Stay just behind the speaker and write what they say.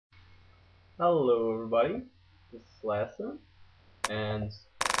Hello everybody, this is Lasse, and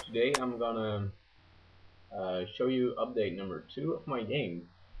today I'm gonna show you update number 2 of my game.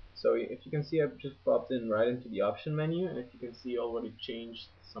 So if you can see, I've just popped in right into the option menu, and if you can see, I already changed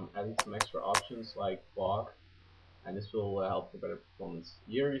added some extra options like block, and this will help for better performance.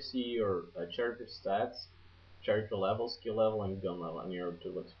 Here you see your character stats, character level, skill level, and gun level, and your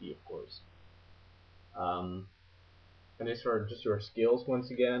turbo speed, of course. And these are just your skills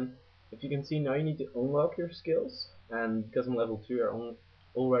once again. If you can see, now you need to unlock your skills, and because I'm level 2 I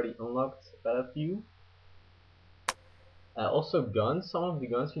already unlocked a few. Also guns, some of the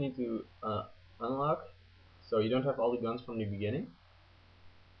guns you need to unlock, so you don't have all the guns from the beginning.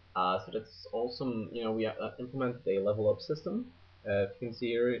 So that's awesome. We implemented a level up system. If you can see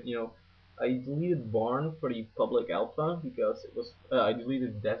here, I deleted barn for the public alpha because it was I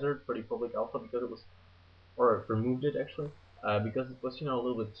deleted desert for the public alpha because it was, or removed it actually, because it was a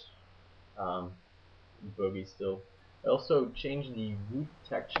little bit buggy still. I also changed the wood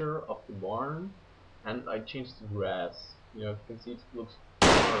texture of the barn, and I changed the grass. If you can see, it looks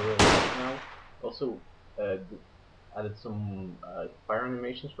more realistic now. Also added some fire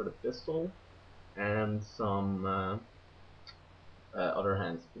animations for the pistol and some other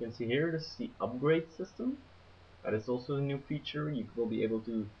hands. You can see here, this is the upgrade system. That is also a new feature. You will be able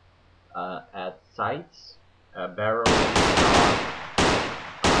to add sights, barrels,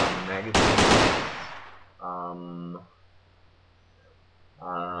 magazines,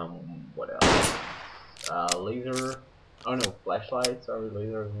 what else? Laser. Oh no, flashlights. Sorry,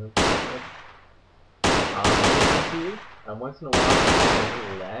 laser. Once in a while,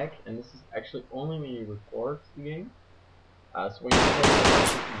 there's a lag, and this is actually only when you record the game. So when you record,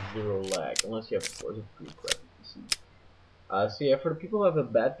 there's zero lag, unless you have, of course, a pretty crappy PC. So yeah, for the people who have a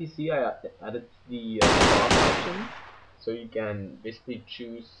bad PC, I added the fog option, so you can basically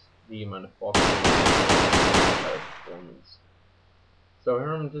choose the amount of fog performance. So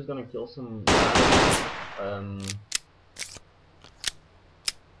here I'm just gonna kill some guys. And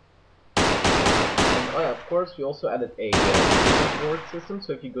oh yeah, of course we also added a leaderboard system.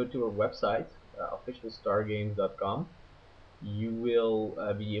 So if you go to our website, officialstargames.com, you will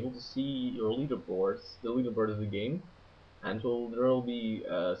be able to see your leaderboards, the leaderboard of the game, and there will be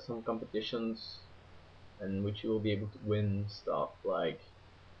some competitions in which you will be able to win stuff like,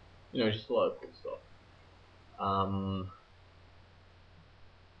 just a lot of cool stuff.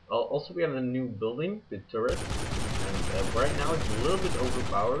 Also, we have a new building, the turret, and right now it's a little bit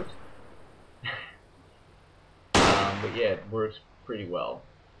overpowered. But yeah, it works pretty well.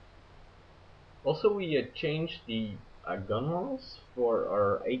 Also, we changed the gun models for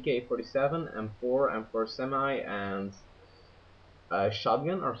our AK-47, M4, M4 Semi, and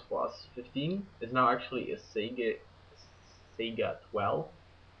shotgun. Our SPAS 15 is now actually a Sega 12,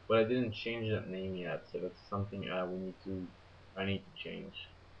 but I didn't change that name yet, so that's something I need to change.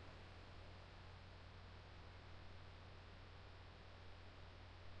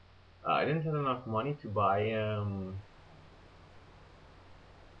 I didn't have enough money to buy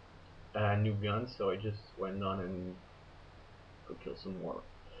a new gun, so I just went on and could kill some more.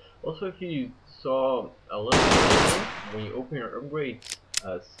 Also, if you saw a little bit earlier, when you open your upgrade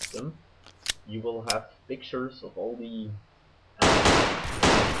system, you will have pictures of all the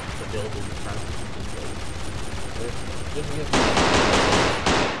available defenses you can build. Just to give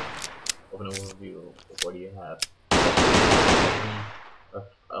you an overview of what you have.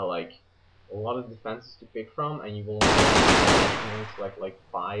 Like a lot of defenses to pick from, and you will select like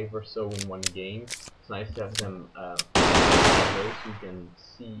 5 or so in one game. It's nice to have them so you can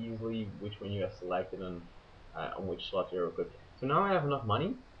see easily which one you have selected and on which slot you're equipped. So now I have enough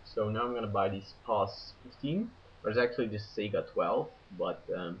money, so now I'm gonna buy the SPAS 15, or it's actually the Sega 12, but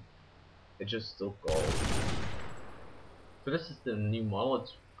it's just still called. So this is the new model.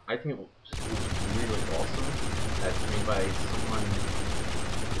 I think it will just look really awesome. It's made by someone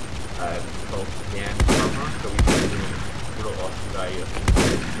called Dan Farmer, so we can do a real awesome guy of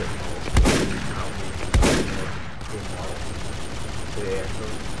this model. Now making a cool model. So yeah,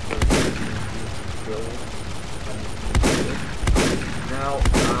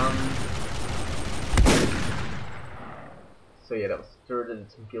 so yeah, that was the third and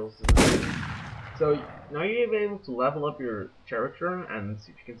some kills. So now you'll be able to level up your character, and if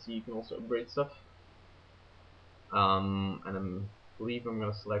you can see, you can also upgrade stuff. And I believe I'm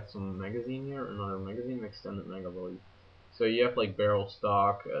gonna select some magazine here, another magazine, extended mag, I believe. So you have like barrel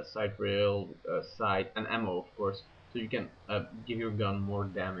stock, sight rail, sight, and ammo, of course. So you can give your gun more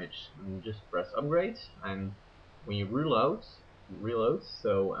damage, and just press upgrade, and when you reload.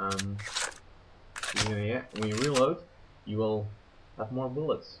 So when you reload, you will have more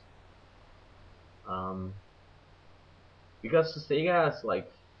bullets. Um, because the Sega has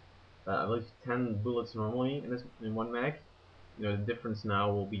like I believe 10 bullets normally in one mag. You know, the difference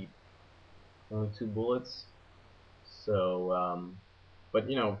now will be only 2 bullets. So, but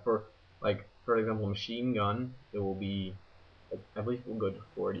you know, for example, a machine gun, it will be, I believe, it will go to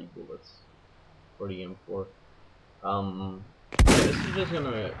 40 bullets, 40 M4. Yeah,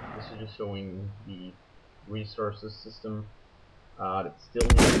 this is just showing the resources system. It still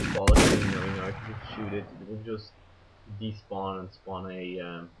needs polishing. You know, if you just shoot it, it will just despawn and spawn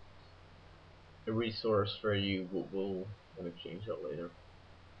a resource for you. We'll gonna change that later.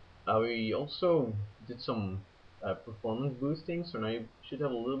 We also did some performance boosting, so now you should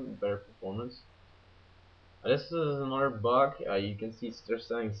have a little bit better performance. This is another bug. You can see they're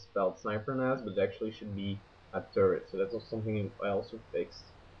saying spelled sniper NAS, but it actually should be a turret. So that's also something I also fixed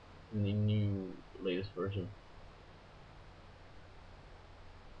in the new latest version.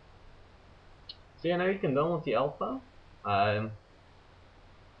 So yeah, now you can download the alpha. Um,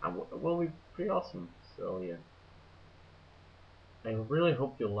 it will be pretty awesome. So yeah, I really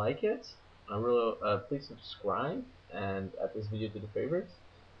hope you like it. I really please subscribe and add this video to the favorites.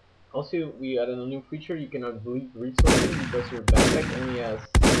 Also, we added a new feature. You cannot delete resources because your backpack only has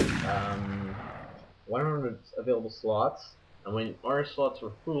 100 available slots, and when our slots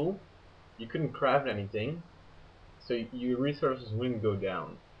were full, you couldn't craft anything, so your resources wouldn't go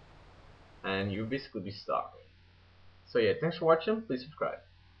down, and you'd basically be stuck. So yeah, thanks for watching. Please subscribe.